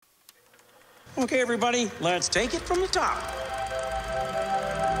Okay, everybody, let's take it from the top.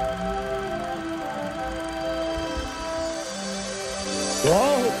 To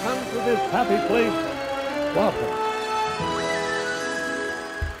all who come to this happy place, welcome.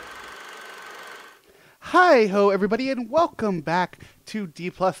 Hi ho everybody and welcome back to D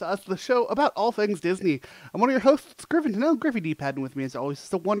Plus Us, the show about all things Disney. I'm one of your hosts, Griffin Tanell, Griffy D-Pad, and with me as always is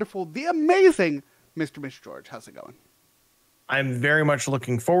the wonderful, the amazing Mr. Mitch George. How's it going? I'm very much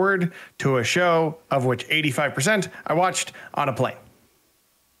looking forward to a show of which 85% I watched on a plane.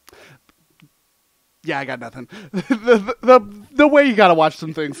 Yeah, I got nothing. the way you gotta watch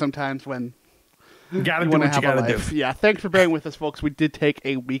some things sometimes when You gotta you do want to what you have a gotta life. do. Yeah, thanks for bearing with us, folks. We did take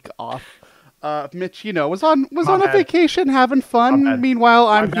a week off. Mitch, was on My a bad. vacation, having My fun. bad. Meanwhile,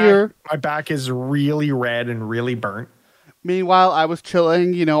 I'm here. My back is really red and really burnt. Meanwhile, I was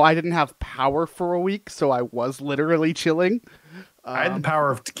chilling. I didn't have power for a week, so I was literally chilling. I had the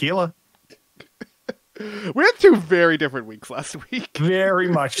power of tequila. We had two very different weeks last week. Very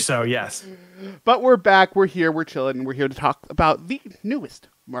much so, yes. But we're back, we're here, we're chilling, and we're here to talk about the newest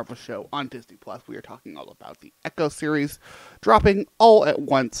Marvel show on Disney+. We are talking all about the Echo series, dropping all at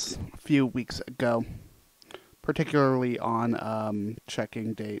once a few weeks ago. Particularly on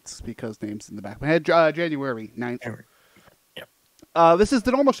checking dates, because names in the back of my head. January 9th. Yep. This is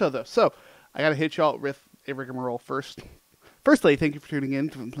the normal show, though, so I gotta hit y'all with a rigmarole first. Firstly, thank you for tuning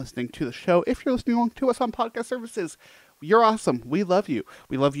in and listening to the show. If you're listening along to us on podcast services, you're awesome. We love you.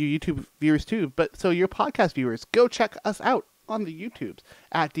 We love you YouTube viewers too. But so your podcast viewers, go check us out on the YouTubes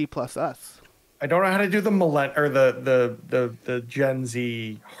at D Plus Us. I don't know how to do the the Gen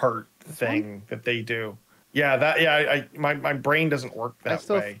Z heart thing that they do. Yeah, my brain doesn't work that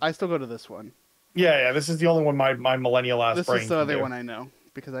way. I still go to this one. Yeah, this is the only one my millennial ass This brain is the can other do. one I know.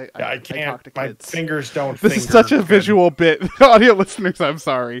 Because I can't. talk to My kids. fingers don't. This is such a visual bit. Audio listeners, I'm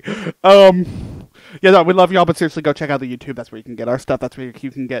sorry. Yeah, no, we love y'all, but seriously, go check out the YouTube. That's where you can get our stuff. That's where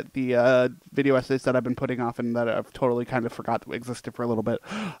you can get the video essays that I've been putting off and that I've totally kind of forgot that existed for a little bit.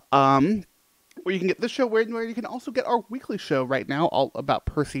 Where you can get this show, where you can also get our weekly show right now, all about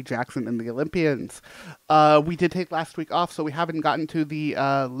Percy Jackson and the Olympians. We did take last week off, so we haven't gotten to the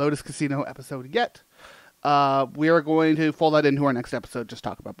Lotus Casino episode yet. We are going to fold that into our next episode, just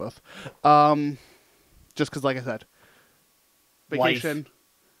talk about both. Just because, like I said, vacation, Life.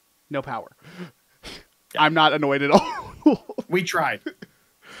 No power. I'm not annoyed at all. We tried.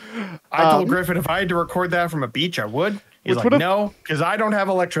 I told Griffin if I had to record that from a beach, I would. He's like, no, because I don't have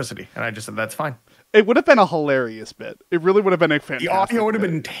electricity. And I just said, that's fine. It would have been a hilarious bit. It really would have been a fantastic The audio would have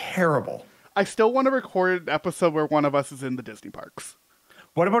bit. been terrible. I still want to record an episode where one of us is in the Disney parks.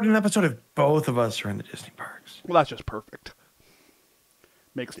 What about an episode if both of us are in the Disney parks? Well, that's just perfect.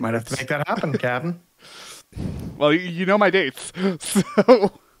 Makes Might have to make that happen, Captain. Well, you know my dates,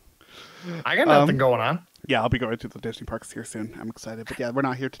 so I got nothing going on. yeah, I'll be going to the Disney parks here soon. I'm excited, but yeah, we're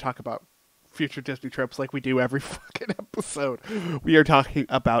not here to talk about future Disney trips like we do every fucking episode. We are talking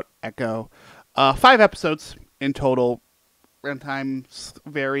about Echo. 5 episodes in total, runtimes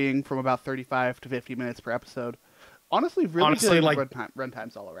varying from about 35 to 50 minutes per episode. Honestly, really good like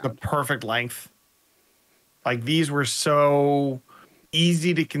runtimes all around. the perfect length. Like these were so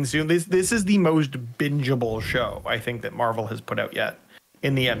easy to consume. This is the most bingeable show I think that Marvel has put out yet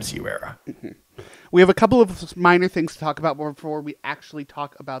in the MCU era. Mm-hmm. We have a couple of minor things to talk about before we actually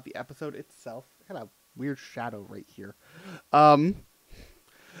talk about the episode itself. I got a weird shadow right here. A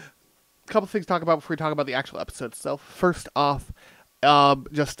couple things to talk about before we talk about the actual episode itself. First off,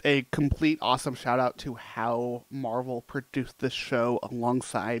 just a complete awesome shout out to how Marvel produced this show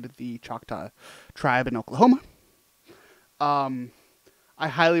alongside the Choctaw tribe in Oklahoma. I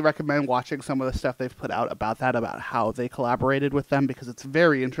highly recommend watching some of the stuff they've put out about how they collaborated with them, because it's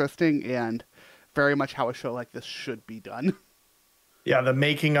very interesting and very much how a show like this should be done. Yeah, the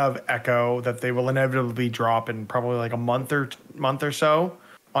making of Echo that they will inevitably drop in probably like a month or so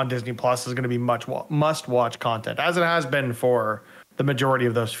on Disney Plus is going to be much must-watch content, as it has been for the majority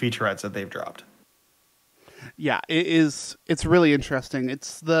of those featurettes that they've dropped. Yeah, it is. It's really interesting.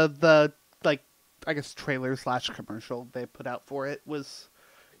 It's the like, I guess, trailer / commercial they put out for it was,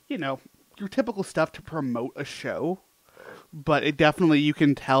 your typical stuff to promote a show, but it definitely, you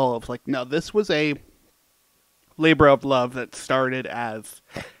can tell of like, no, this was a labor of love that started as,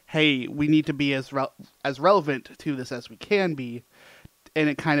 hey, we need to be as relevant to this as we can be, and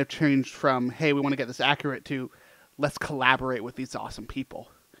it kind of changed from, hey, we want to get this accurate, to let's collaborate with these awesome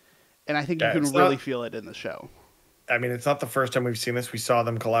people. And I think you can really feel it in the show. I mean, it's not the first time we've seen this. We saw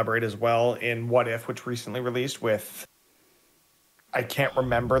them collaborate as well in What If, which recently released with, I can't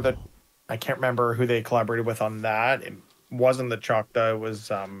remember who they collaborated with on that. wasn't the Choctaw. It was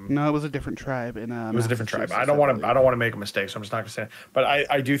No, it was a different tribe in it was a different tribe. I Massachusetts, don't want to believe. I don't want to make a mistake, so I'm just not going to say it. But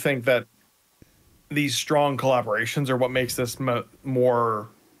I do think that these strong collaborations are what makes this more,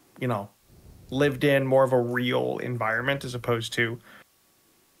 lived in, more of a real environment as opposed to,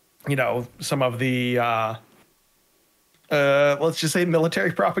 some of the let's just say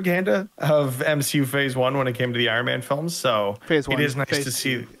military propaganda of MCU Phase 1 when it came to the Iron Man films. So Phase 1, it is nice phase to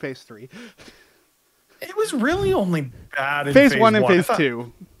see. 2, Phase 3. It was really only bad in Phase 1 and Phase I thought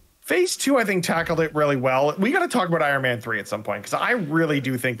 2. Phase 2, I think, tackled it really well. We got to talk about Iron Man 3 at some point, because I really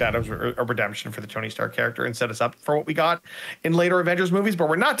do think that was a redemption for the Tony Stark character and set us up for what we got in later Avengers movies. But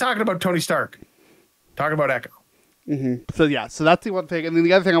we're not talking about Tony Stark. Talking about Echo. So that's the one thing. And then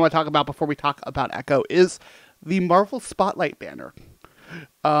the other thing I want to talk about before we talk about Echo is the Marvel Spotlight banner.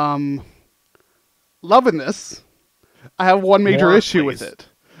 Loving this. I have one major More, issue please. with it.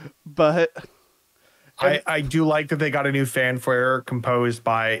 But I do like that they got a new fanfare composed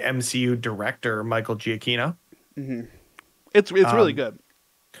by MCU director Michael Giacchino. it's really good.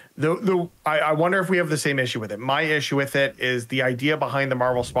 I wonder if we have the same issue with it. My issue with it is the idea behind the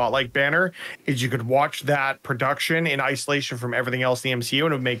Marvel Spotlight banner is you could watch that production in isolation from everything else in the MCU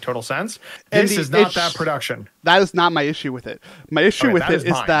and it would make total sense. And This is not that production. That is not my issue with it. My issue Okay, with that it is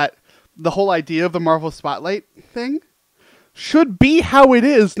is mine. that the whole idea of the Marvel Spotlight thing should be how it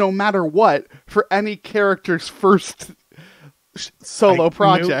is no matter what for any character's first solo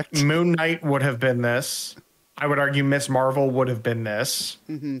project. Moon Knight would have been this. I would argue Miss Marvel would have been this.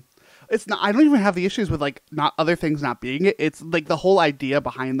 It's not. I don't even have the issues with like not other things not being it. It's like the whole idea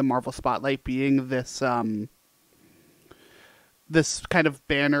behind the Marvel Spotlight being this this kind of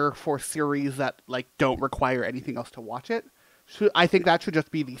banner for series that like don't require anything else to watch it. I think that should just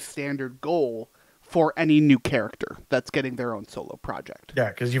be the standard goal for any new character that's getting their own solo project. Yeah,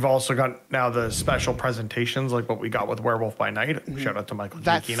 because you've also got now the special presentations like what we got with Werewolf by Night. Shout out to Michael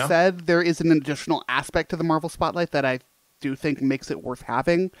That Giacchino. said, there is an additional aspect to the Marvel Spotlight that I do think makes it worth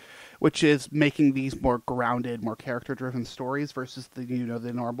having, which is making these more grounded, more character-driven stories versus the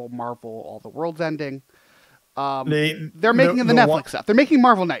the normal Marvel all the world's ending. They're making the Netflix stuff. They're making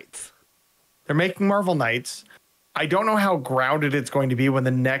Marvel Knights. They're making Marvel Knights. I don't know how grounded it's going to be when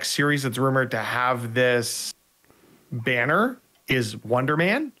the next series that's rumored to have this banner is Wonder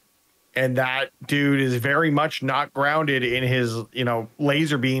Man. And that dude is very much not grounded in his,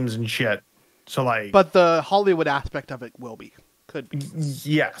 laser beams and shit. So like, But the Hollywood aspect of it could be.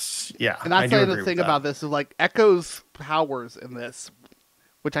 yes. Yeah. And I that's do the agree other with thing that. about this is like Echo's powers in this,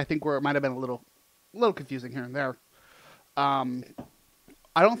 which I think might have been a little confusing here and there. I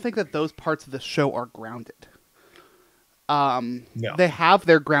don't think that those parts of the show are grounded. No. They have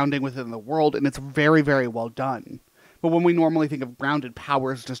their grounding within the world, and it's very, very well done. But when we normally think of grounded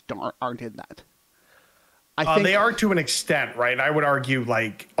powers, just aren't in that. I think they are to an extent, right? I would argue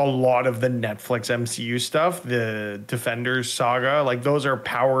like a lot of the Netflix MCU stuff, the Defenders saga, like those are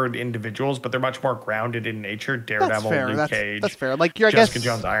powered individuals, but they're much more grounded in nature. Daredevil, fair. Luke Cage, that's fair. Like Jessica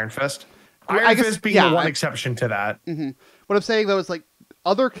Jones, Iron Fist. Iron Fist being the one exception to that. What I'm saying though is like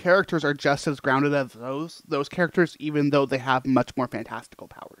other characters are just as grounded as those characters, even though they have much more fantastical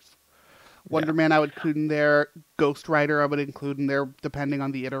powers. Wonder Man I would include in there. Ghost Rider I would include in there, depending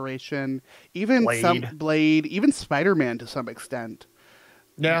on the iteration. Even Blade, even Spider-Man to some extent.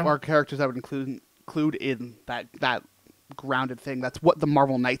 Yeah, are characters I would include in that grounded thing. That's what the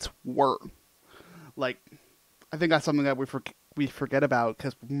Marvel Knights were. Like, I think that's something that we forget about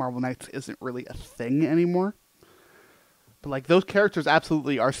because Marvel Knights isn't really a thing anymore. But like those characters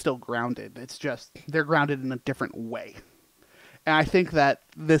absolutely are still grounded. It's just they're grounded in a different way. And I think that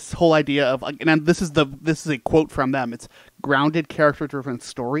this whole idea of, and this is a quote from them. It's grounded, character-driven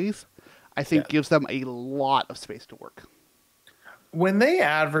stories. I think gives them a lot of space to work. When they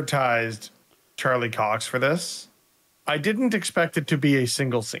advertised Charlie Cox for this, I didn't expect it to be a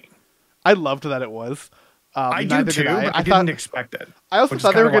single scene. I loved that it was. I do too, but I didn't expect it. I also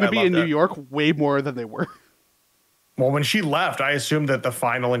thought they were going to be in New York way more than they were. Well, when she left, I assumed that the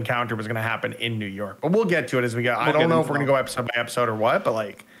final encounter was going to happen in New York. But we'll get to it as we go. I don't know if we're going to go episode by episode or what, but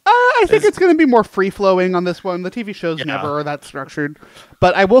like... I think it's going to be more free-flowing on this one. The TV shows never are that structured.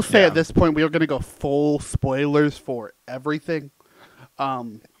 But I will say at this point, we are going to go full spoilers for everything.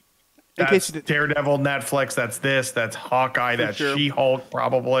 That's Daredevil, Netflix, that's Hawkeye, that's She-Hulk,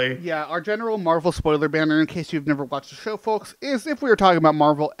 probably. Yeah, our general Marvel spoiler banner, in case you've never watched the show, folks, is if we were talking about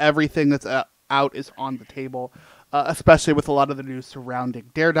Marvel, everything that's out is on the table. Especially with a lot of the news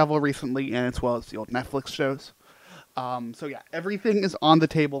surrounding Daredevil recently, and as well as the old Netflix shows. So yeah, everything is on the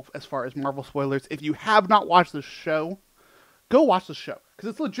table as far as Marvel spoilers. If you have not watched the show, go watch the show, because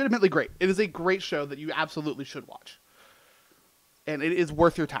it's legitimately great. It is a great show that you absolutely should watch. and it is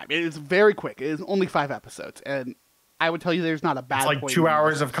worth your time. It is very quick. It is only 5 episodes, and I would tell you there's not a bad. It's like point 2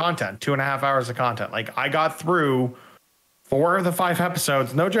 hours of content, 2.5 hours of content. Like I got through 4 of the 5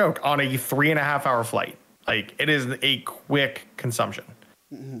 episodes, no joke, on a 3.5 hour flight. Like it is a quick consumption.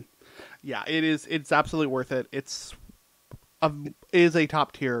 Mm-hmm. Yeah, it is. It's absolutely worth it. It is a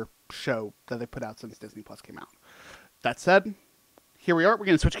top tier show that they put out since Disney Plus came out. That said, here we are. We're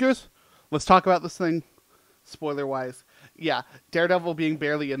going to switch gears. Let's talk about this thing, spoiler wise. Yeah, Daredevil being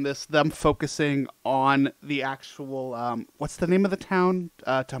barely in this, them focusing on the actual, what's the name of the town?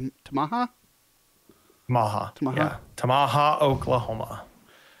 Tamaha? Tamaha. Yeah. Tamaha, Oklahoma.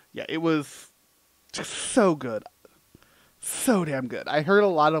 Yeah, it was just so good. So damn good. I heard a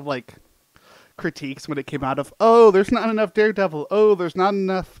lot of, like, critiques when it came out of, oh, there's not enough Daredevil. Oh, there's not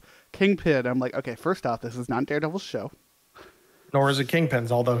enough Kingpin. I'm like, okay, first off, this is not Daredevil's show. Nor is it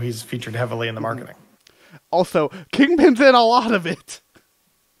Kingpin's, although he's featured heavily in the marketing. Also, Kingpin's in a lot of it.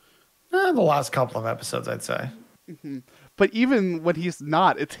 The last couple of episodes, I'd say. Mm-hmm. But even when he's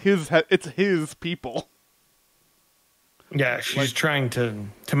not, it's his people. Yeah, she's trying to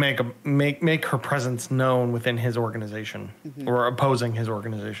make her presence known within his organization, or opposing his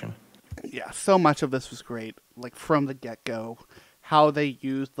organization. Yeah, so much of this was great. Like from the get-go, how they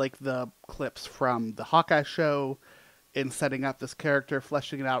used like the clips from the Hawkeye show in setting up this character,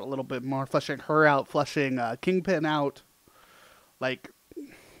 fleshing it out a little bit more, fleshing her out, fleshing Kingpin out. Like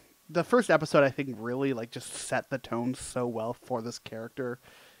the first episode, I think, really like just set the tone so well for this character,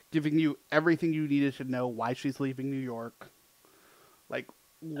 giving you everything you needed to know why she's leaving New York, like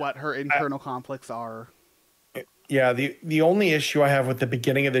what her internal conflicts are. Yeah, the only issue I have with the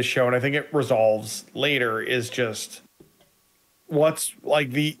beginning of this show, and I think it resolves later, is just what's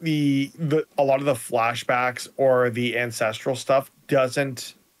like the a lot of the flashbacks or the ancestral stuff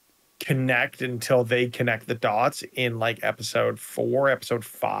doesn't connect until they connect the dots in like episode 4, episode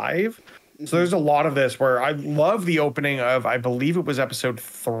 5. So there's a lot of this where I love the opening of, I believe it was episode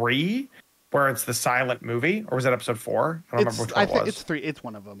 3, where it's the silent movie, or was that episode 4? I don't remember which one it was. I think it's 3. It's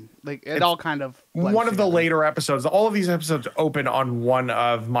one of them. Like it all kind of one of the later episodes. All of these episodes open on one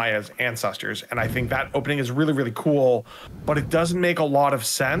of Maya's ancestors, and I think that opening is really, really cool. But it doesn't make a lot of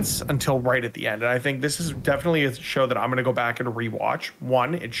sense until right at the end. And I think this is definitely a show that I'm going to go back and rewatch.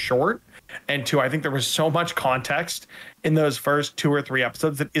 1, it's short, and 2, I think there was so much context in those first 2 or 3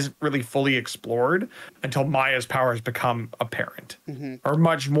 episodes that isn't really fully explored until Maya's powers become apparent, or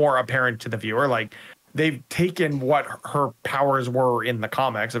much more apparent to the viewer. Like they've taken what her powers were in the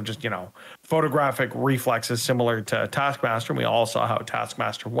comics of just, photographic reflexes similar to Taskmaster. And we all saw how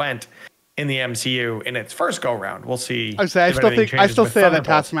Taskmaster went in the MCU in its first go round. We'll see. I still say that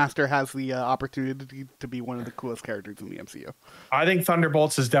Taskmaster has the opportunity to be one of the coolest characters in the MCU. I think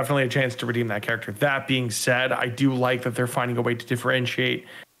Thunderbolts is definitely a chance to redeem that character. That being said, I do like that they're finding a way to differentiate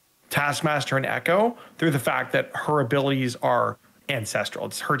Taskmaster and Echo through the fact that her abilities are ancestral.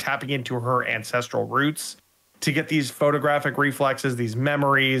 It's her tapping into her ancestral roots to get these photographic reflexes, these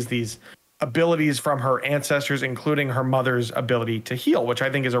memories, these abilities from her ancestors, including her mother's ability to heal, which I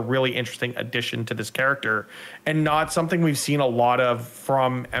think is a really interesting addition to this character and not something we've seen a lot of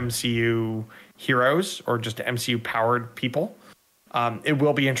from MCU heroes or just MCU powered people. It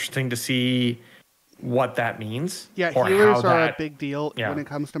will be interesting to see what that means. Yeah, heroes are a big deal when it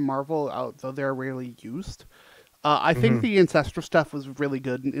comes to Marvel, although they're rarely used. I think the ancestral stuff was really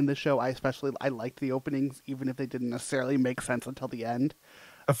good in the show. I liked the openings, even if they didn't necessarily make sense until the end.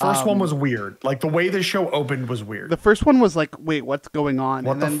 The first one was weird. Like the way the show opened was weird. The first one was like, wait, what's going on?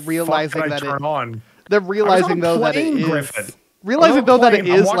 What and then realizing that it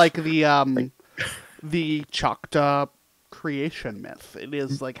is like the Choctaw creation myth. It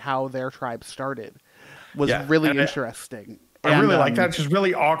is like how their tribe started. Was really interesting. I really like that. It's just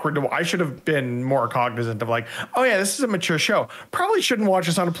really awkward. I should have been more cognizant of like, oh yeah, this is a mature show. Probably shouldn't watch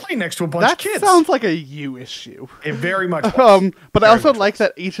this on a plane next to a bunch of kids. That sounds like a you issue. It very much was. But I also like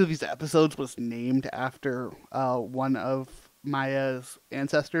that each of these episodes was named after one of Maya's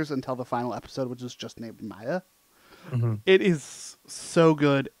ancestors until the final episode, which is just named Maya. It is so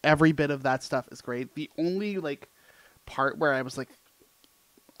good. Every bit of that stuff is great. The only part where I was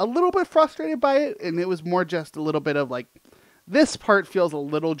a little bit frustrated by it, and it was more just a little bit of this part feels a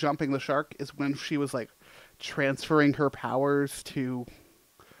little jumping the shark, is when she was transferring her powers to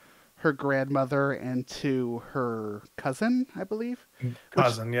her grandmother and to her cousin, I believe. Yeah.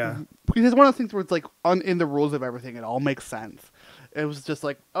 Because it's one of those things where it's in the rules of everything, it all makes sense. It was just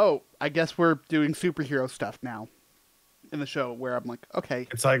oh, I guess we're doing superhero stuff now in the show, where I'm okay.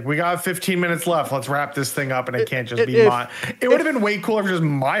 It's we got 15 minutes left. Let's wrap this thing up, and it can't just be Maya. It would have been way cooler if just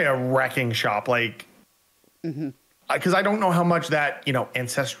Maya wrecking shop. because I don't know how much that,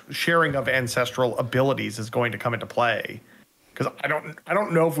 sharing of ancestral abilities is going to come into play. Because I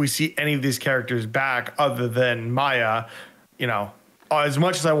don't know if we see any of these characters back other than Maya. As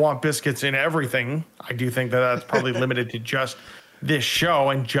much as I want biscuits in everything, I do think that that's probably limited to just this show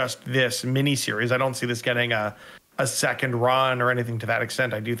and just this miniseries. I don't see this getting a second run or anything to that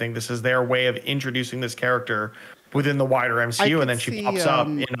extent. I do think this is their way of introducing this character within the wider MCU, and then she pops up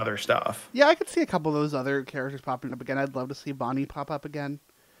in other stuff. Yeah, I could see a couple of those other characters popping up again. I'd love to see Bonnie pop up again.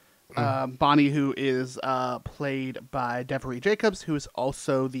 Bonnie, who is played by Devery Jacobs, who is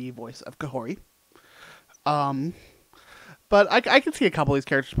also the voice of Kahori. But I can see a couple of these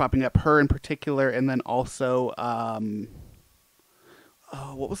characters popping up, her in particular, and then also,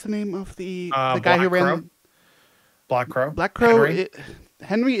 what was the name of the guy who ran? Black Crow. Black Crow. Henry,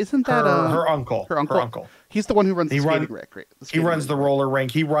 Henry isn't that her uncle? Her uncle. He's the one who runs the skating rink, right? He runs the roller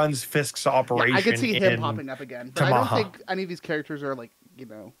rink. He runs Fisk's operation. Yeah, I could see him popping up again, but I don't think any of these characters are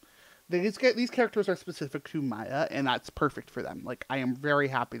these characters are specific to Maya, and that's perfect for them. Like, I am very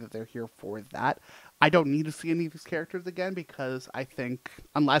happy that they're here for that. I don't need to see any of these characters again because I think,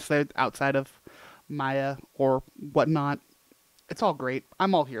 unless they're outside of Maya or whatnot, it's all great.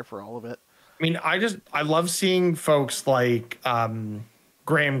 I'm all here for all of it. I mean, I love seeing folks like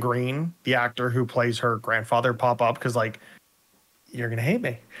Graham Greene, the actor who plays her grandfather, pop up because, like, you're going to hate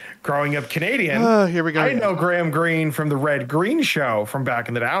me. Growing up Canadian, here we go. I know Graham Greene from the Red Green Show from back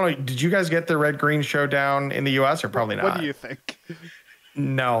in the day. I don't know, did you guys get the Red Green Show down in the U.S. or probably not? What do you think?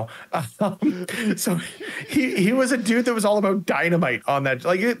 No. So he was a dude that was all about dynamite on that.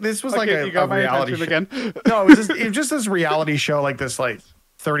 Like, this was like a reality show. Again. No, it was just this reality show, like this, like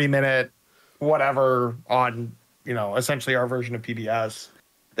 30-minute whatever on, essentially our version of PBS.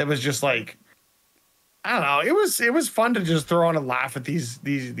 That was just like, I don't know. It was fun to just throw on and laugh at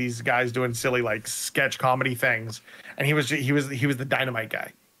these guys doing silly, like, sketch comedy things. And he was the dynamite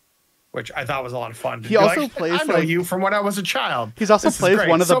guy, which I thought was a lot of fun. He also plays, I know you from when I was a child. He's also plays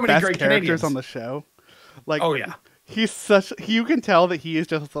one of the best characters Canadians on the show. Like, oh yeah, you can tell that he is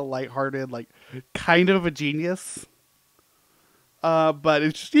just a lighthearted, like, kind of a genius.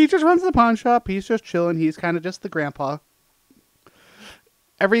 But he just runs the pawn shop. He's just chilling. He's kind of just the grandpa.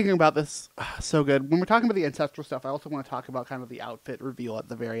 Everything about this, so good. When we're talking about the ancestral stuff, I also want to talk about kind of the outfit reveal at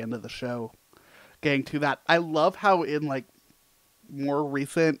the very end of the show. Getting to that, I love how in, like, more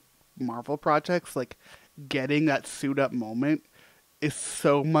recent Marvel projects, like, getting that suit up moment is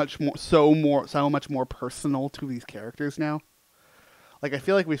so much more personal to these characters now. Like, I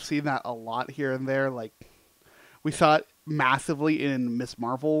feel like we've seen that a lot here and there. Like, we saw it massively in Miss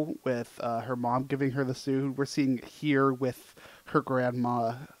Marvel with her mom giving her the suit. We're seeing it here with her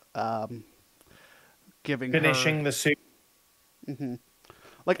grandma finishing the suit. Mm-hmm.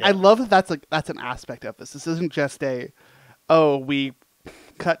 Like, yeah. I love that that's an aspect of this. This isn't just we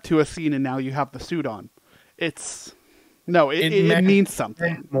cut to a scene and now you have the suit on. It means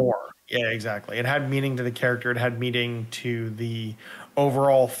something more. Yeah, exactly. It had meaning to the character. It had meaning to the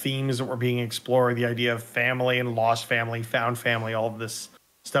overall themes that were being explored. The idea of family and lost family, found family, all of this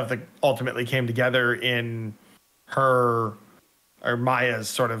stuff that ultimately came together in her or Maya's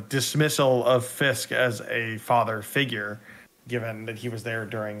sort of dismissal of Fisk as a father figure, given that he was there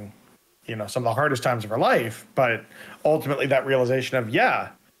during, some of the hardest times of her life. But ultimately that realization of, yeah,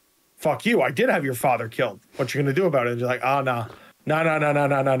 fuck you, I did have your father killed. What you going to do about it? And you're like, oh, no. No.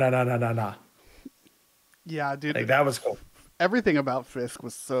 Yeah, dude. Like, that was cool. Everything about Fisk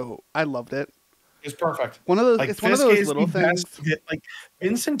I loved it. It's perfect. One of those little things. Like,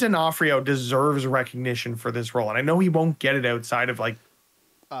 Vincent D'Onofrio deserves recognition for this role, and I know he won't get it outside of, like,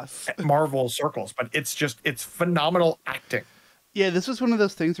 us Marvel circles, but it's phenomenal acting. Yeah, this was one of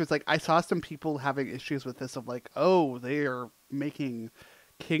those things where it's like I saw some people having issues with this of like, oh, they are making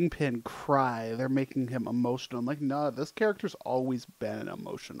Kingpin cry, they're making him emotional. I'm like, no, this character's always been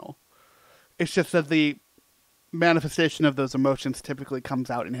emotional. It's just that the manifestation of those emotions typically comes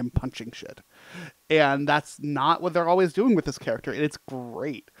out in him punching shit. And that's not what they're always doing with this character. And it's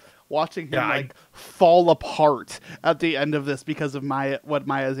great watching him fall apart at the end of this because of what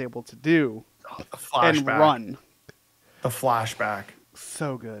Maya is able to do and run. The flashback.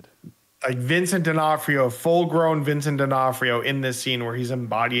 So good. Like Vincent D'Onofrio, full-grown Vincent D'Onofrio in this scene where he's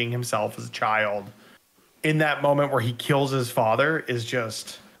embodying himself as a child in that moment where he kills his father is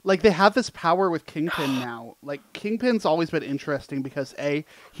just... Like, they have this power with Kingpin now. Like, Kingpin's always been interesting because, A,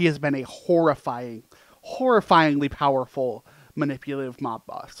 he has been a horrifyingly powerful, manipulative mob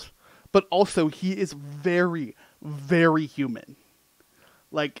boss. But also, he is very, very human.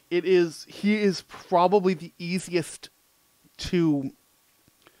 Like, he is probably the easiest to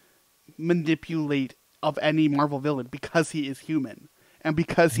manipulate of any Marvel villain because he is human and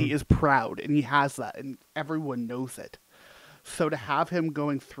because he is proud and he has that and everyone knows it. So to have him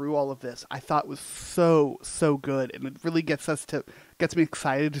going through all of this, I thought was so good, and it really gets me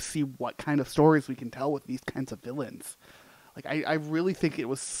excited to see what kind of stories we can tell with these kinds of villains. Like I really think it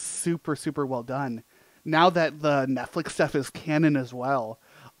was super well done. Now that the Netflix stuff is canon as well,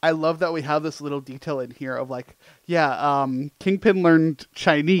 I love that we have this little detail in here of like, Kingpin learned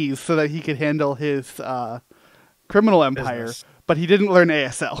Chinese so that he could handle his criminal empire, Business. but he didn't learn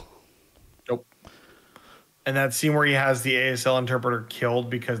ASL. Nope. And that scene where he has the ASL interpreter killed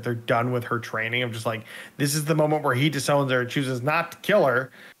because they're done with her training. I'm just like, this is the moment where he disowns her and chooses not to kill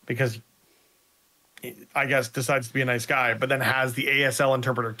her because I guess decides to be a nice guy, but then has the ASL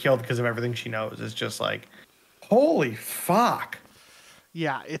interpreter killed because of everything she knows. It's just like, holy fuck.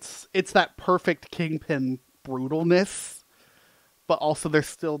 Yeah, it's that perfect Kingpin brutalness, but also there's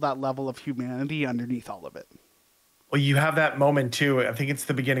still that level of humanity underneath all of it. Well, you have that moment too. I think it's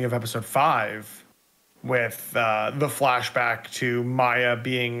the beginning of episode 5 with the flashback to Maya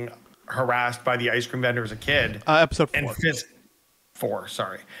being harassed by the ice cream vendor as a kid. Episode 4.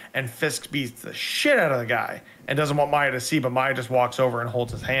 And Fisk beats the shit out of the guy and doesn't want Maya to see, but Maya just walks over and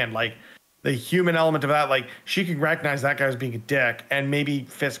holds his hand. Like, the human element of that, like, she could recognize that guy as being a dick, and maybe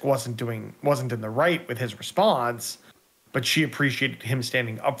Fisk wasn't in the right with his response, but she appreciated him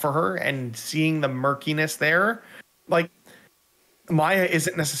standing up for her and seeing the murkiness there. Like, Maya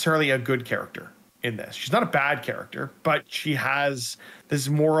isn't necessarily a good character in this. She's not a bad character, but she has this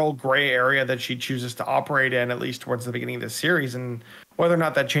moral gray area that she chooses to operate in, at least towards the beginning of this series. And whether or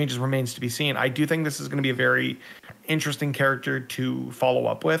not that changes remains to be seen. I do think this is going to be a very interesting character to follow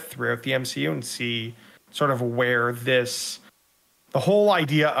up with throughout the MCU and see sort of where the whole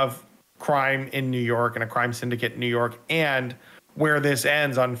idea of crime in New York and a crime syndicate in New York, and where this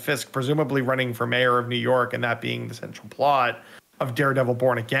ends on Fisk presumably running for mayor of New York, and that being the central plot of Daredevil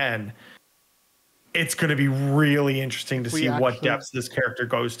Born Again. It's going to be really interesting to see what depths this character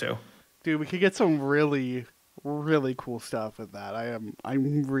goes to. Dude, we could get some really cool stuff with that.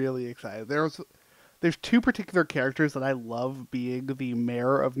 I'm really excited. There's 2 particular characters that I love being the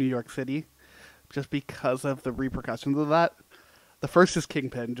mayor of New York City, just because of the repercussions of that. The first is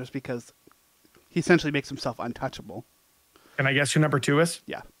Kingpin, just because he essentially makes himself untouchable. And I guess who number 2 is?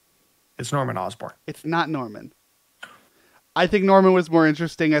 Yeah. It's Norman Osborn. It's not Norman. I think Norman was more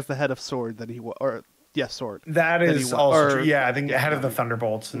interesting as the head of SWORD than he was. Or, yes, SWORD. That is also true. Yeah, I think head of the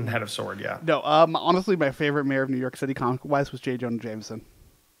Thunderbolts and head of SWORD, yeah. No, honestly, my favorite mayor of New York City comic-wise was J. Jonah Jameson.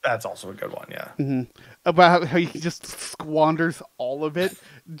 That's also a good one, yeah. Mm-hmm. About how he just squanders all of it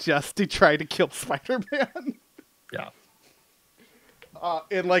just to try to kill Spider-Man. Yeah.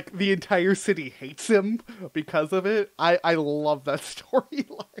 And like the entire city hates him because of it. I love that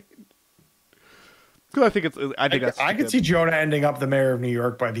storyline. Because I could see Jonah ending up the mayor of New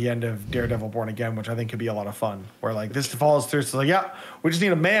York by the end of Daredevil Born Again, which I think could be a lot of fun. Where like this follows through. So like, yeah, we just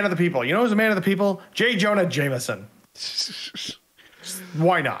need a man of the people. You know who's a man of the people? J. Jonah Jameson.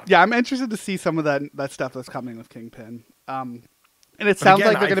 Why not? Yeah, I'm interested to see some of that stuff that's coming with Kingpin. And it sounds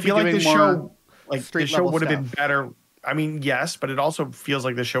like they're going to be doing this more show. Like street the show level would have been stuff. better. I mean, yes, but it also feels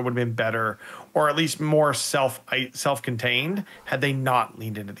like the show would have been better, or at least more self-contained, had they not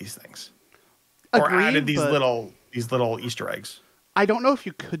leaned into these things. Or Agreed, added these but little Easter eggs. I don't know if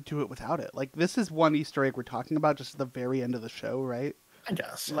you could do it without it. Like, this is one Easter egg we're talking about just at the very end of the show, right? I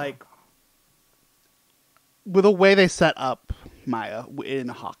guess. Like, with the way they set up Maya in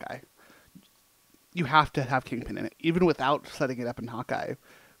Hawkeye, you have to have Kingpin in it. Even without setting it up in Hawkeye,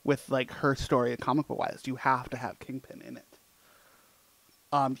 with, like, her story comic book-wise, you have to have Kingpin in it.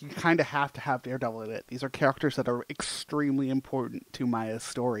 You kind of have to have Daredevil in it. These are characters that are extremely important to Maya's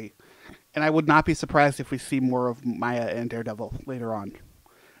story. And I would not be surprised if we see more of Maya and Daredevil later on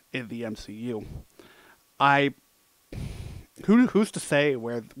in the MCU. Who's to say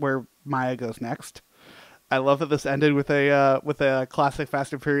where Maya goes next? I love that this ended with a classic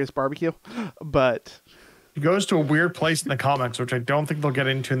Fast and Furious barbecue, but It goes to a weird place in the comics, which I don't think they'll get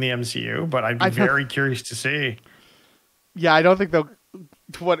into in the MCU, but I'd be very curious to see. Yeah, I don't think they'll.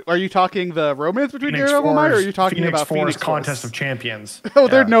 What are you talking? The romance between Daredevil and Maya, or are you talking about Phoenix Force? Contest of Champions? Oh,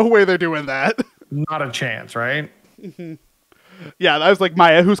 there's no way they're doing that. Not a chance, right? Mm-hmm. Yeah, that was like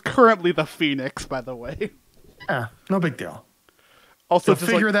Maya, who's currently the Phoenix, by the way. Yeah, no big deal. Also, so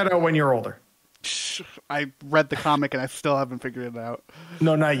figure that out when you're older. I read the comic and I still haven't figured it out.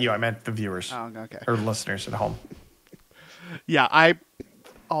 No, not you. I meant the viewers. Oh, okay. Or listeners at home. Yeah,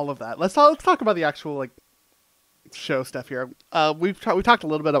 all of that. Let's talk about the actual like show stuff here. We talked a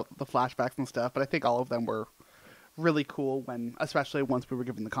little bit about the flashbacks and stuff, but I think all of them were really cool especially once we were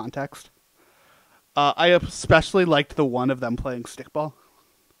given the context. I especially liked the one of them playing stickball.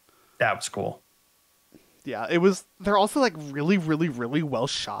 That was cool. Yeah, it was. They're also like really, really, really well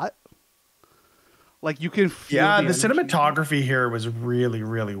shot. Like you can feel. Yeah, the energy. cinematography here was really,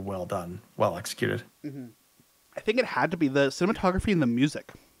 really well done, well executed. I think it had to be the cinematography and the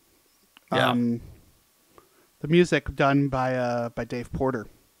music. Yeah. The music done by Dave Porter,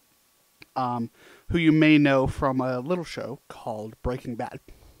 who you may know from a little show called Breaking Bad.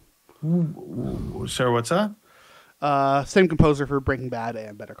 So what's that? Same composer for Breaking Bad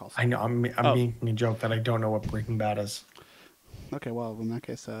and Better Call Saul. I know. I'm making a joke that I don't know what Breaking Bad is. Okay, well in that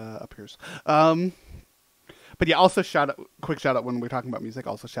case, up here's. But yeah, also quick shout out when we're talking about music.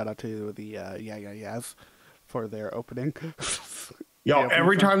 Also shout out to the Yeah Yeahs for their opening. Yo,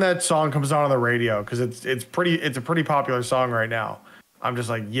 every time that song comes on the radio, because it's a pretty popular song right now. I'm just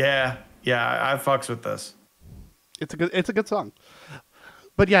like, yeah, I fucks with this. It's a good song.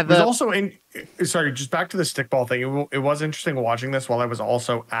 But yeah, there's also sorry, just back to the stickball thing. It was interesting watching this while I was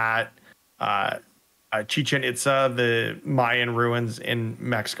also at Chichen Itza, the Mayan ruins in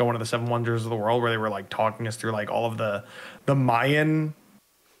Mexico, one of the seven wonders of the world, where they were like talking us through like all of the Mayan,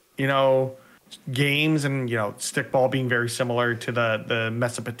 games, and stickball being very similar to the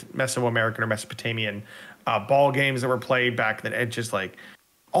Mesoamerican or Mesopotamian ball games that were played back then. It's just like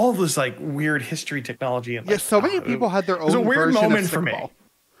all of this like weird history technology, and so many people had their own. It was a weird moment for me.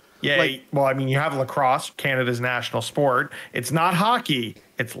 Yeah, well, I mean, you have lacrosse, Canada's national sport. It's not hockey;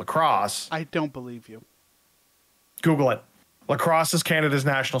 it's lacrosse. I don't believe you. Google it. Lacrosse is Canada's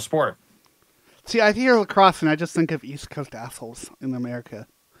national sport. See, I hear lacrosse, and I just think of East Coast assholes in America.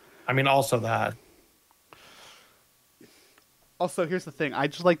 I mean, also that. Also, here's the thing. I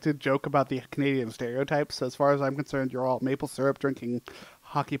just like to joke about the Canadian stereotypes. So as far as I'm concerned, you're all maple syrup drinking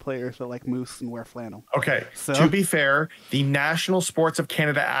hockey players that like moose and wear flannel. Okay. So, to be fair, the National Sports of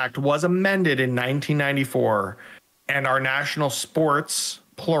Canada Act was amended in 1994, and our national sports,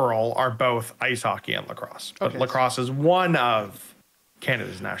 plural, are both ice hockey and lacrosse. But lacrosse is one of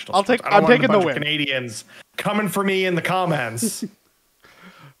Canada's national sports. I'm taking the win. Canadians coming for me in the comments.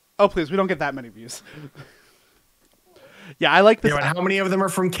 Oh, please. We don't get that many views. Yeah, I like this. And how many of them are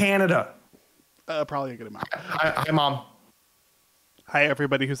from Canada? Probably a good amount. Hi, Mom. Hi,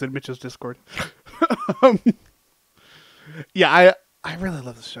 everybody who's in Mitch's Discord. Yeah, I really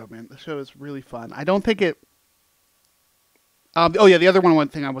love this show, man. The show is really fun. I don't think it... the other one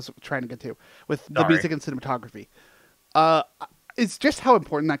thing I was trying to get to with the music and cinematography. It's just how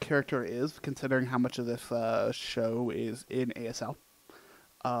important that character is, considering how much of this show is in ASL.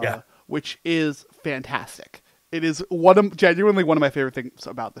 Which is fantastic. It is genuinely one of my favorite things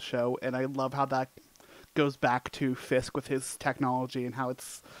about the show, and I love how that goes back to Fisk with his technology and how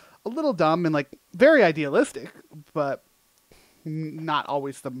it's a little dumb and like very idealistic, but not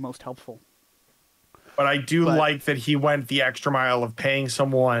always the most helpful. But I do like that he went the extra mile of paying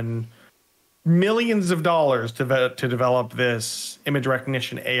someone millions of dollars to develop this image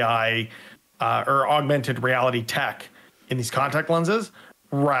recognition AI or augmented reality tech in these contact lenses,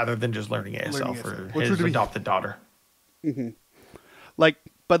 rather than just learning ASL for his adopted daughter. Mm-hmm.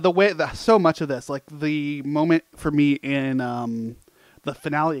 But the way that so much of this, like the moment for me in the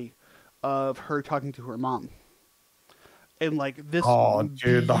finale of her talking to her mom, and like this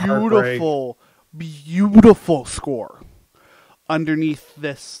beautiful score underneath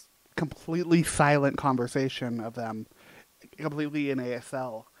this completely silent conversation of them, completely in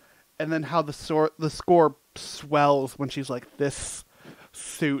ASL, and then how the score swells when she's like, this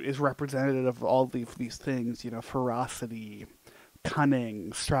suit is representative of all these things, ferocity,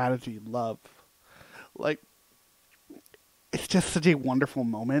 cunning, strategy, love. Like, it's just such a wonderful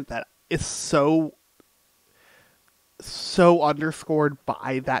moment that is so underscored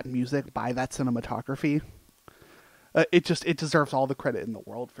by that music, by that cinematography. It deserves all the credit in the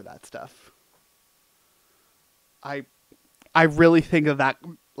world for that stuff. I really think of that.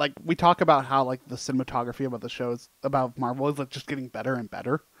 Like, we talk about how like the cinematography about the shows about Marvel is like just getting better and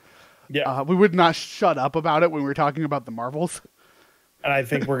better. Yeah, we would not shut up about it when we were talking about the Marvels. And I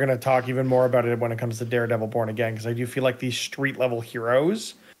think we're going to talk even more about it when it comes to Daredevil Born Again, because I do feel like these street level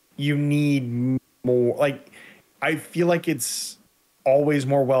heroes, you need more. Like, I feel like it's always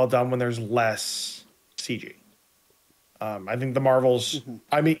more well done when there's less CG. I think the Marvels,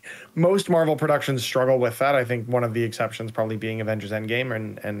 I mean, most Marvel productions struggle with that. I think one of the exceptions probably being Avengers Endgame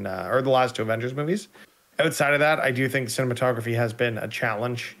and or the last two Avengers movies. Outside of that, I do think cinematography has been a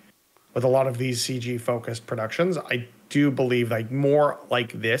challenge with a lot of these CG focused productions. I do believe like more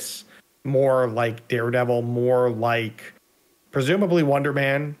like this, more like Daredevil, more like presumably Wonder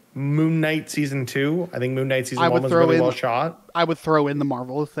Man, Moon Knight season 2. I think Moon Knight season 1 was really well shot. I would throw in the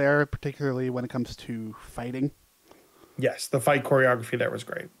Marvels there, particularly when it comes to fighting. Yes, the fight choreography there was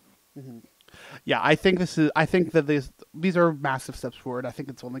great. Mm-hmm. Yeah, I think that these are massive steps forward. I think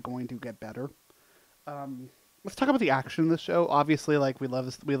it's only going to get better. Let's talk about the action in this show. Obviously, like we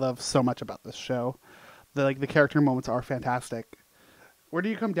love so much about this show. The character moments are fantastic. Where do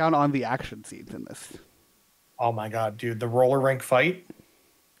you come down on the action scenes in this? Oh my god, dude, the roller rink fight.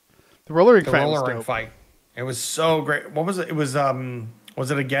 The roller rink fight. It was so great. What was it? It was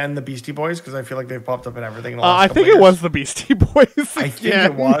it again the Beastie Boys? Because I feel like they've popped up in everything. I think it was the Beastie Boys. I think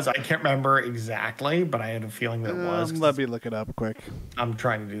it was. I can't remember exactly, but I had a feeling that it was. Let me look it up quick. I'm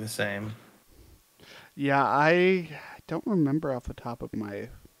trying to do the same. Yeah, I don't remember off the top of my...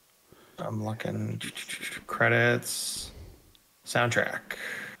 I'm looking. Credits. Soundtrack.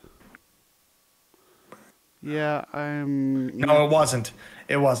 Yeah, No, it wasn't.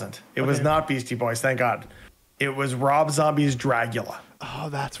 It wasn't. It was not Beastie Boys, thank God. It was Rob Zombie's Dragula. Oh,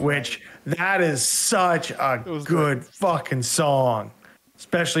 that's right. That is such a good fucking song.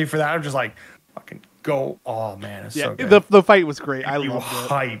 Especially for that. I'm just like, fucking go. Oh, man, it's so good. The fight was great. I loved it.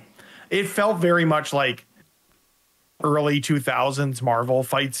 Hype. It felt very much like early 2000s Marvel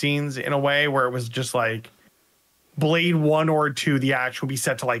fight scenes in a way where it was just like Blade 1 or 2, the action would be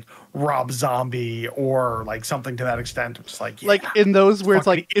set to like Rob Zombie or like something to that extent. It's like, yeah, like in those where it's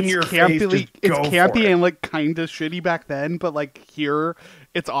like it's campy and like kind of shitty back then, but like here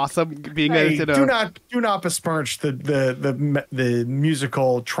it's awesome being do not besmirch the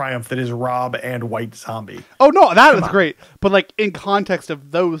musical triumph that is Rob and White Zombie. Oh no, that was great. But like in context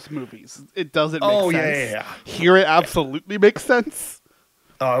of those movies, it doesn't make sense. Yeah. Here it absolutely makes sense.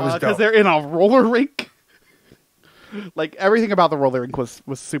 Oh, it was because they're in a roller rink. Like everything about the roller rink was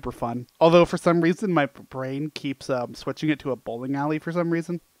super fun. Although for some reason my brain keeps switching it to a bowling alley for some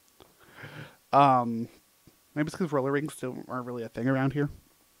reason. Maybe it's because roller rinks still aren't really a thing around here.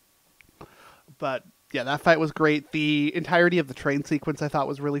 But yeah, that fight was great. The entirety of the train sequence I thought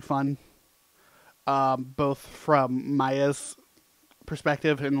was really fun. Both from Maya's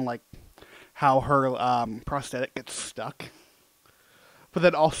perspective and like how her prosthetic gets stuck. But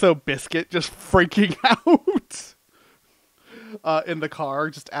then also Biscuit just freaking out. In the car,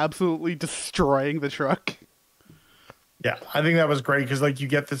 just absolutely destroying the truck. Yeah, I think that was great because like you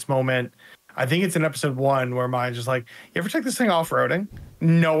get this moment. I think it's in episode 1 where Maya's just like, you ever take this thing off-roading?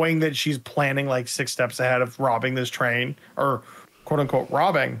 Knowing that she's planning like 6 steps ahead of robbing this train or quote unquote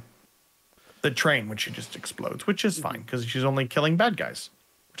robbing the train when she just explodes, which is fine because she's only killing bad guys,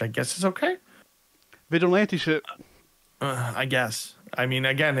 which I guess is okay. Vigilante shit. I guess. I mean,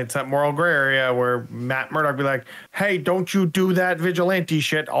 again, it's that moral gray area where Matt Murdock be like, hey, don't you do that vigilante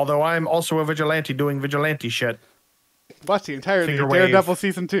shit, although I'm also a vigilante doing vigilante shit. Watch the entirety of Daredevil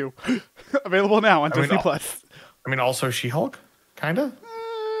Season 2. Available now on Disney+. I mean, also She-Hulk? Kind of?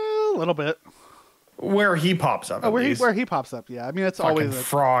 A little bit. Where he pops up, where he pops up, yeah. I mean, it's fucking always a...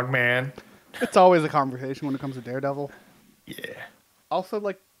 Frog Man. It's always a conversation when it comes to Daredevil. Yeah. Also,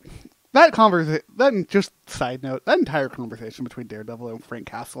 like... That conversation, then just side note, that entire conversation between Daredevil and Frank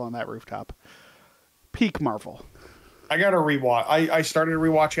Castle on that rooftop, peak Marvel. I gotta rewatch. I started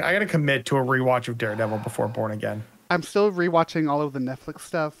rewatching. I gotta commit to a rewatch of Daredevil before Born Again. I'm still rewatching all of the Netflix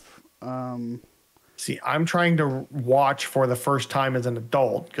stuff. See, I'm trying to watch for the first time as an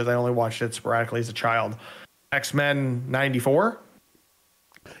adult because I only watched it sporadically as a child. X-Men 94.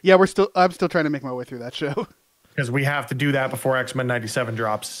 Yeah, I'm still trying to make my way through that show. Because we have to do that before X-Men 97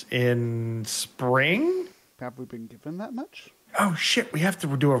 drops in spring. Have we been given that much? Oh, shit. We have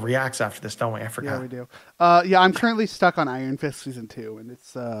to do a reacts after this, don't we? I forgot. Yeah, we do. Yeah, I'm currently stuck on Iron Fist Season 2, and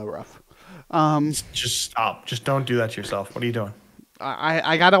it's rough. Just stop. Just don't do that to yourself. What are you doing?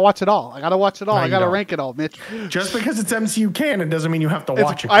 I got to watch it all. I got to rank it all, Mitch. Just because it's MCU canon doesn't mean you have to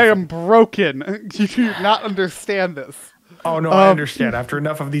watch it. I am broken. You do not understand this. Oh, no, I understand. After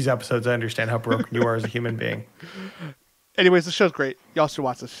enough of these episodes, I understand how broken you are as a human being. Anyways, the show's great. Y'all should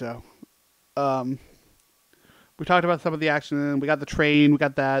watch this show. We talked about some of the action. We got the train. We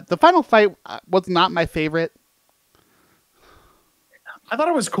got that. The final fight was not my favorite. I thought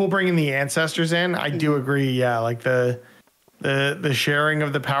it was cool bringing the ancestors in. I do agree. Yeah, like the sharing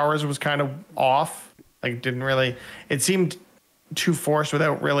of the powers was kind of off. Like, it seemed too forced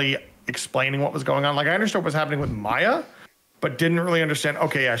without really explaining what was going on. Like, I understood what was happening with Maya, but didn't really understand.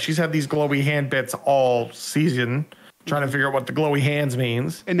 Okay, yeah, she's had these glowy hand bits all season, trying to figure out what the glowy hands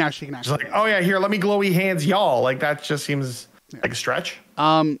means. And now she can actually. She's like, oh yeah, here, let me glowy hands y'all. Like, that just seems like a stretch.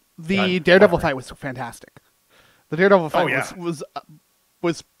 The Daredevil fight was fantastic. The Daredevil fight was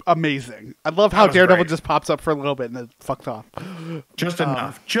was amazing. I love how Daredevil just pops up for a little bit and then fucks off. Just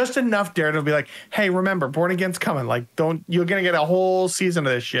enough Daredevil to be like, hey, remember, Born Again's coming. Like, you're gonna get a whole season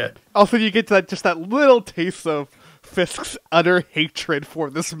of this shit. Also, you get that little taste of Fisk's utter hatred for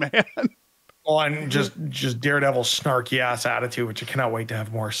this man. Well, and just Daredevil's snarky ass attitude, which I cannot wait to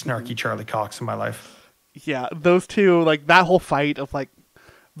have more snarky Charlie Cox in my life. Yeah, those two, like that whole fight of like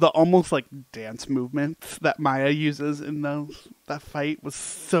the almost like dance movements that Maya uses in that fight was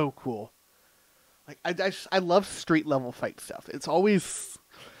so cool. Like I love street level fight stuff. It's always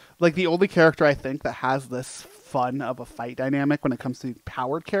like the only character I think that has this fun of a fight dynamic when it comes to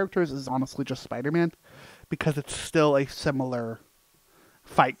powered characters is honestly just Spider-Man, because it's still a similar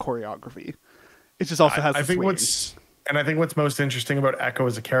fight choreography. It just also has. I think what's most interesting about Echo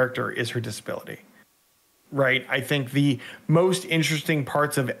as a character is her disability. Right. I think the most interesting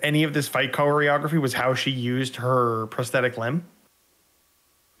parts of any of this fight choreography was how she used her prosthetic limb.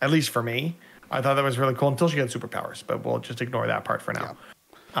 At least for me, I thought that was really cool until she got superpowers, but we'll just ignore that part for now.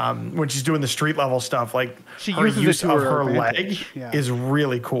 Yeah. When she's doing the street level stuff, like she her uses use it to of her her leg is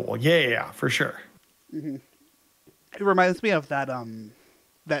really cool. Yeah, for sure. Mm-hmm. It reminds me of that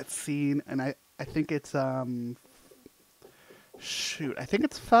scene, and I think it's I think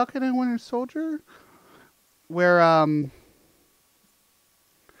it's Falcon and Winter Soldier. Where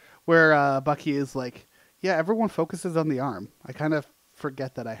Bucky is like, yeah, everyone focuses on the arm. I kind of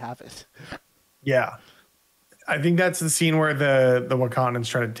forget that I have it. Yeah. I think that's the scene where the Wakandans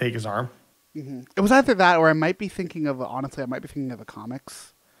try to take his arm. Mm-hmm. It was either that or I might be thinking of a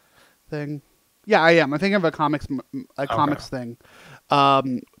comics thing. Yeah, I am. I'm thinking of a comics thing.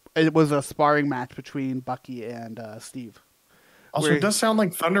 It was a sparring match between Bucky and Steve. Also, it does sound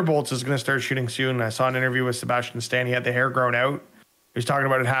like Thunderbolts is going to start shooting soon. I saw an interview with Sebastian Stan. He had the hair grown out. He was talking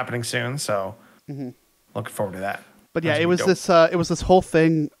about it happening soon, so looking forward to that. But yeah, it was this whole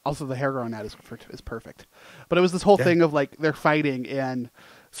thing. Also, the hair grown out is perfect. But it was this whole thing of like they're fighting, and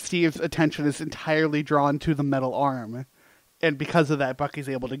Steve's attention is entirely drawn to the metal arm, and because of that, Bucky's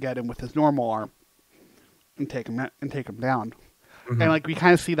able to get him with his normal arm and take him down. Mm-hmm. And like we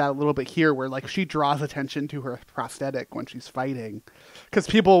kind of see that a little bit here, where like she draws attention to her prosthetic when she's fighting, because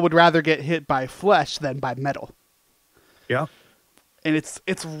people would rather get hit by flesh than by metal. Yeah, and it's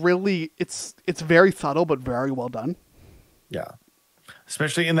really very subtle but very well done. Yeah,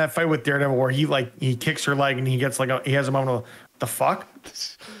 especially in that fight with Daredevil, where he kicks her leg and he gets he has a moment of the fuck.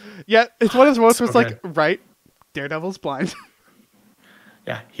 Yeah, it's one of those moments where it's like, right, Daredevil's blind.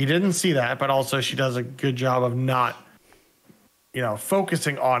 Yeah, he didn't see that, but also she does a good job of not,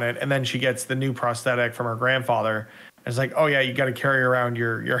 focusing on it. And then she gets the new prosthetic from her grandfather. And it's like, oh yeah, you got to carry around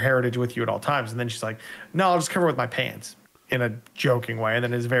your heritage with you at all times. And then she's like, no, I'll just cover it with my pants, in a joking way. And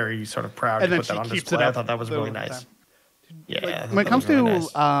then is very sort of proud to put that on display. I thought that was really nice. Yeah. When it comes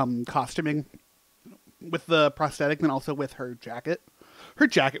to costuming with the prosthetic, and also with her jacket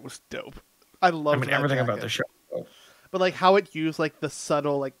was dope. I loved everything about the show. But like how it used like the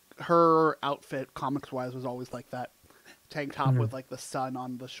subtle, like her outfit comics wise was always like that tank top with like the sun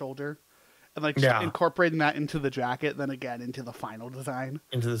on the shoulder, and like incorporating that into the jacket, then again into the final design,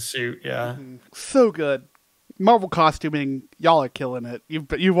 into the suit. Yeah, so good. Marvel costuming, y'all are killing it.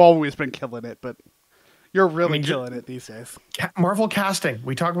 You've always been killing it, but you're really killing it these days. Marvel casting.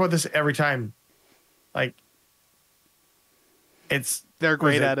 We talk about this every time. Like, they're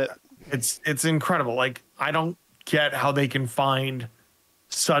great at it. It's incredible. Like, I don't get how they can find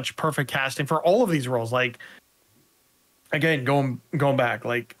such perfect casting for all of these roles. Like, again, going back,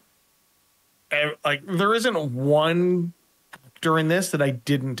 like there isn't one during this that I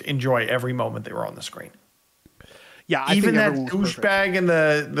didn't enjoy every moment they were on the screen. Yeah, even that douchebag in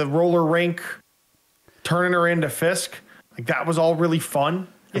the roller rink turning her into Fisk, like that was all really fun.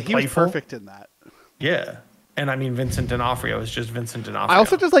 Yeah, he was perfect in that. Yeah. And I mean, Vincent D'Onofrio is just Vincent D'Onofrio. I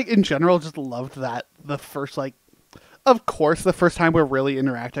also just like in general just loved that the first of course the first time we're really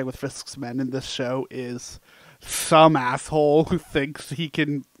interacting with Fisk's men in this show is some asshole who thinks he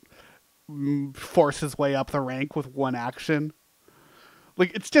can force his way up the rank with one action.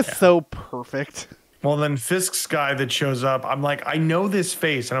 Like it's just so perfect. Well, then Fisk's guy that shows up, I'm like, I know this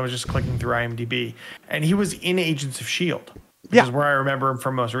face, and I was just clicking through IMDb, and he was in Agents of S.H.I.E.L.D., which is where I remember him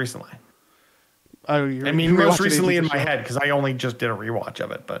from most recently. Most recently in my head, because I only just did a rewatch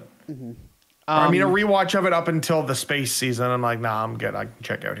of it, but a rewatch of it up until the space season. I'm like, nah, I'm good. I can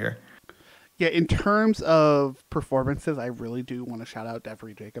check out here. Yeah, in terms of performances, I really do want to shout out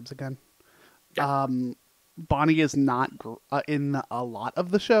Devery Jacobs again. Yeah. Bonnie is not in a lot of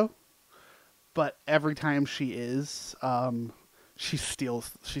the show, but every time she is, she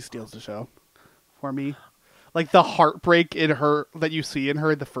steals the show for me. Like the heartbreak in her that you see in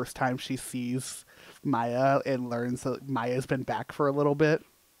her the first time she sees Maya and learns that Maya's been back for a little bit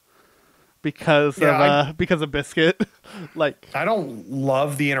because of Biscuit. Like, I don't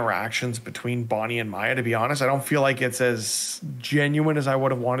love the interactions between Bonnie and Maya, to be honest. I don't feel like it's as genuine as I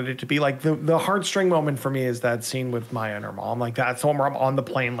would have wanted it to be. Like the heartstring moment for me is that scene with Maya and her mom. Like that's the one where I'm on the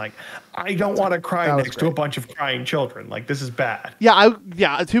plane. Like I don't want to cry next to a bunch of crying children. Like this is bad. Yeah.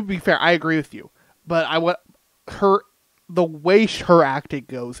 To be fair, I agree with you, but the way her acting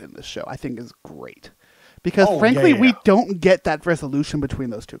goes in this show, I think is great. Because frankly, we don't get that resolution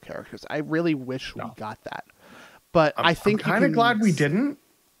between those two characters. I really wish we got that. But I think I'm kind of glad we didn't.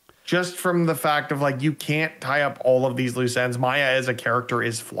 Just from the fact of like, you can't tie up all of these loose ends. Maya as a character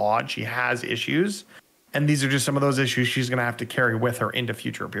is flawed. She has issues. And these are just some of those issues she's going to have to carry with her into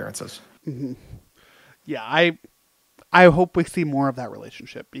future appearances. Mm-hmm. Yeah, I hope we see more of that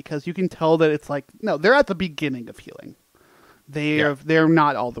relationship. Because you can tell that it's like, no, they're at the beginning of healing. They're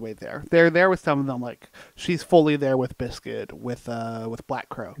not all the way there. They're there with some of them. Like she's fully there with Biscuit, with Black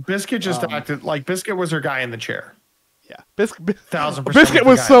Crow. Biscuit just acted like Biscuit was her guy in the chair. Yeah, 1000%. Biscuit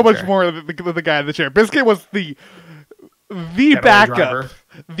was so much more than the guy in the chair. Biscuit was the backup driver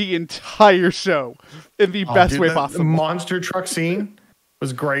the entire show in the best way possible. The monster truck scene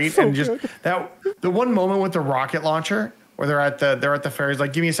was great, so and just the one moment with the rocket launcher where they're at the ferries.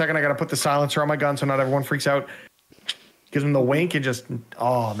 Like, give me a second, I got to put the silencer on my gun so not everyone freaks out. Gives him the wink and just,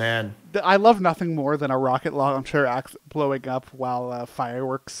 oh man. I love nothing more than a rocket launcher blowing up while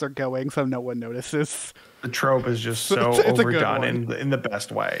fireworks are going so no one notices. The trope is just so overdone in the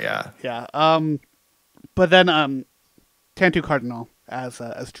best way, yeah. Yeah. But then Tantu Cardinal as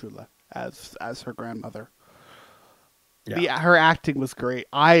Trula, as her grandmother. Yeah. Her acting was great.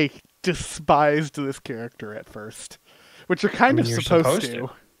 I despised this character at first, which you're kind of supposed to.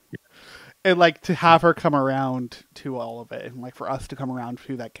 And like to have her come around to all of it, and like for us to come around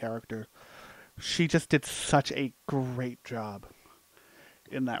to that character, she just did such a great job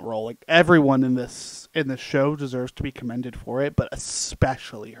in that role. Like everyone in this show deserves to be commended for it, but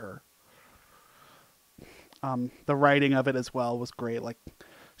especially her. The writing of it as well was great. Like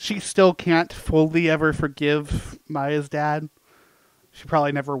she still can't fully ever forgive Maya's dad. She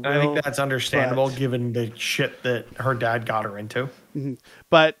probably never will. I think that's understandable given the shit that her dad got her into. Mm-hmm.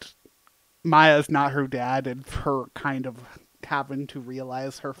 But Maya's not her dad, and her kind of having to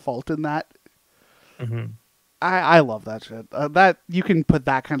realize her fault in that. Mm-hmm. I love that shit. That you can put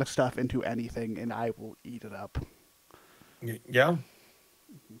that kind of stuff into anything, and I will eat it up. Yeah,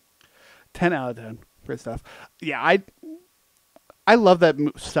 10 out of 10 for stuff. Yeah, I love that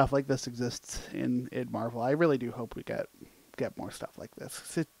stuff like this exists in Marvel. I really do hope we get more stuff like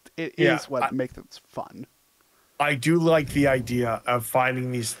this. It is what makes it fun. I do like the idea of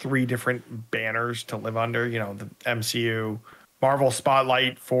finding these three different banners to live under, the MCU, Marvel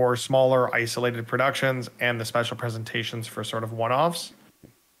Spotlight for smaller isolated productions, and the special presentations for sort of one-offs.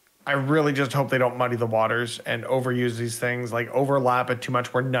 I really just hope they don't muddy the waters and overuse these things, like overlap it too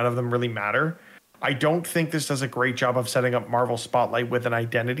much where none of them really matter. I don't think this does a great job of setting up Marvel Spotlight with an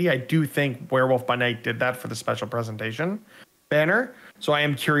identity. I do think Werewolf by Night did that for the special presentation banner. So I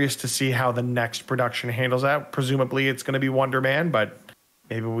am curious to see how the next production handles that. Presumably it's going to be Wonder Man, but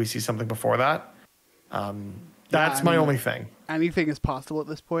maybe we see something before that. That's my only thing. Anything is possible at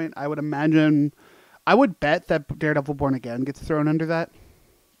this point. I would bet that Daredevil Born Again gets thrown under that.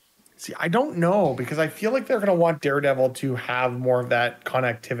 See, I don't know, because I feel like they're going to want Daredevil to have more of that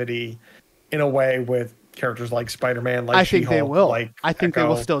connectivity in a way with characters like Spider-Man, like She-Hulk. I think they will. I think they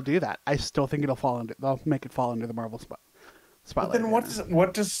will still do that. I still think they'll make it fall under the Marvel Spotlight. But then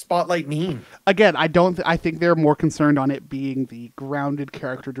what does Spotlight mean? Again, I think they're more concerned on it being the grounded,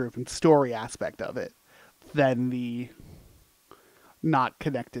 character-driven story aspect of it than the not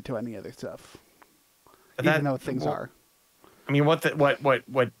connected to any other stuff. Even though things are. I mean, what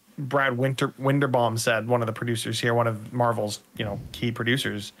Brad Winderbaum said, one of the producers here, one of Marvel's key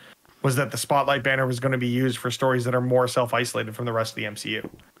producers, was that the Spotlight banner was going to be used for stories that are more self-isolated from the rest of the MCU.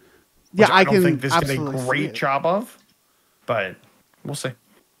 Yeah, I don't think this did a great job of. But we'll see.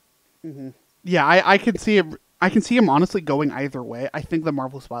 Mm-hmm. Yeah, I can see it. I can see him honestly going either way. I think the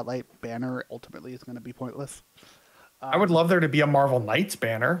Marvel Spotlight banner ultimately is going to be pointless. I would love there to be a Marvel Knights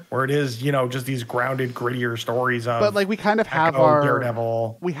banner where it is, just these grounded, grittier stories of. But like we kind of have our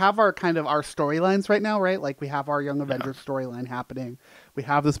Daredevil. We have our kind of our storylines right now, right? Like we have our Young Avengers storyline happening. We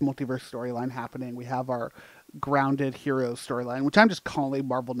have this multiverse storyline happening. We have our grounded heroes storyline, which I'm just calling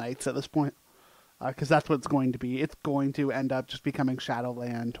Marvel Knights at this point. Because that's what it's going to be. It's going to end up just becoming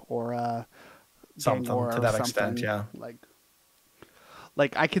Shadowland or something to that extent, yeah. Like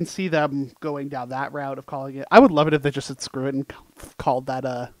Like, I can see them going down that route of calling it. I would love it if they just said screw it and called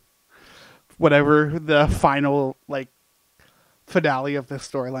that whatever the final like finale of this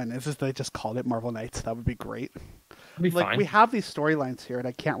storyline is they just called it Marvel Knights. That would be great. It'd be Like, fine. we have these storylines here, and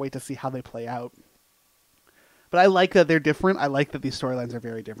I can't wait to see how they play out. But I like that they're different. I like that these storylines are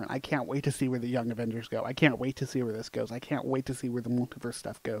very different. I can't wait to see where the Young Avengers go. I can't wait to see where this goes. I can't wait to see where the multiverse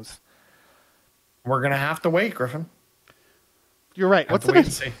stuff goes. We're gonna have to wait, Griffin. You're right. Have to wait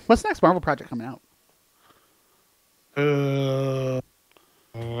and see. What's the next Marvel project coming out?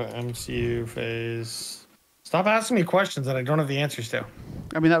 MCU phase. Stop asking me questions that I don't have the answers to.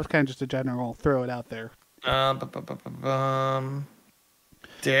 I mean, that was kind of just a general throw it out there. Deadpool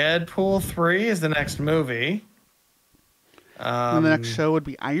 3 is the next movie. And the next show would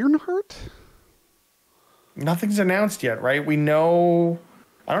be Ironheart? Nothing's announced yet, right? We know.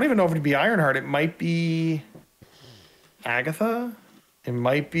 I don't even know if it'd be Ironheart. It might be Agatha. It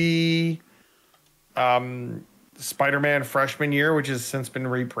might be Spider-Man freshman year, which has since been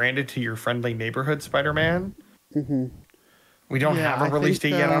rebranded to Your Friendly Neighborhood Spider-Man. Mm-hmm. We don't have a release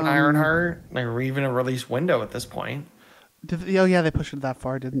date yet on Ironheart, or even a release window at this point. Oh, yeah, they pushed it that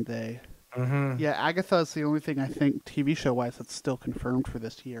far, didn't they? Mm-hmm. Yeah, Agatha is the only thing I think TV show-wise that's still confirmed for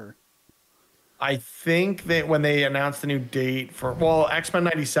this year. I think that when they announced the new date for, well, X-Men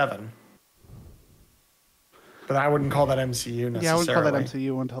 97. But I wouldn't call that MCU necessarily. Yeah, I wouldn't call that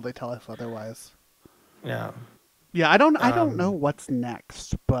MCU until they tell us otherwise. Yeah. Yeah, I don't know what's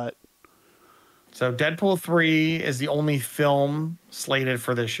next, but... So Deadpool 3 is the only film slated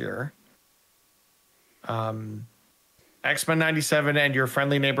for this year. X-Men 97 and Your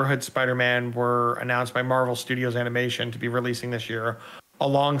Friendly Neighborhood Spider-Man were announced by Marvel Studios Animation to be releasing this year,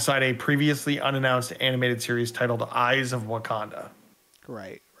 alongside a previously unannounced animated series titled Eyes of Wakanda.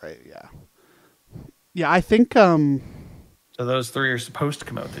 Right, yeah. Yeah, I think... So those three are supposed to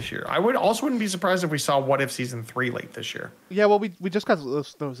come out this year. I wouldn't be surprised if we saw What If Season 3 late this year. Yeah, well, we just got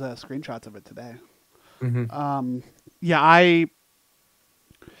those screenshots of it today. Mm-hmm. Yeah,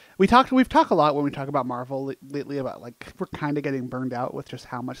 we've talked a lot when we talk about Marvel lately about, like, we're kind of getting burned out with just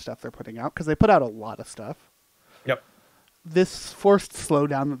how much stuff they're putting out, because they put out a lot of stuff. Yep. This forced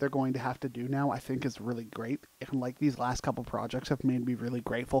slowdown that they're going to have to do now, I think, is really great. And, like, these last couple projects have made me really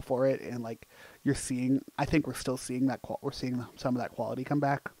grateful for it. And, like, I think we're still seeing that, we're seeing some of that quality come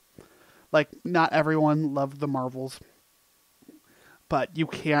back. Like, not everyone loved the Marvels, but you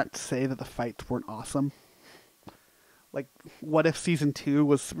can't say that the fights weren't awesome. Like, What If Season 2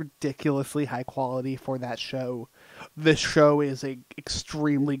 was ridiculously high quality for that show. This show is a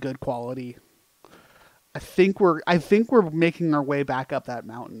extremely good quality. I think we're making our way back up that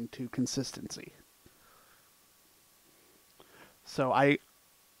mountain to consistency. So I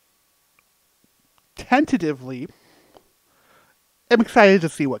tentatively am excited to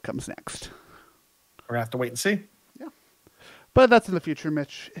see what comes next. We're going to have to wait and see. Yeah. But that's in the future,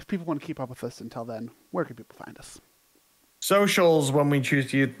 Mitch. If people want to keep up with us until then, where can people find us? Socials, when we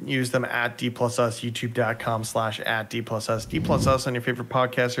choose to use them, at D+us, youtube.com/@D+us, D+us on your favorite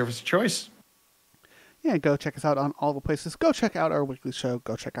podcast service of choice. Yeah, go check us out on all the places. Go check out our weekly show.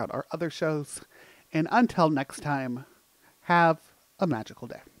 Go check out our other shows. And until next time, have a magical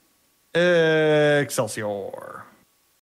day. Excelsior.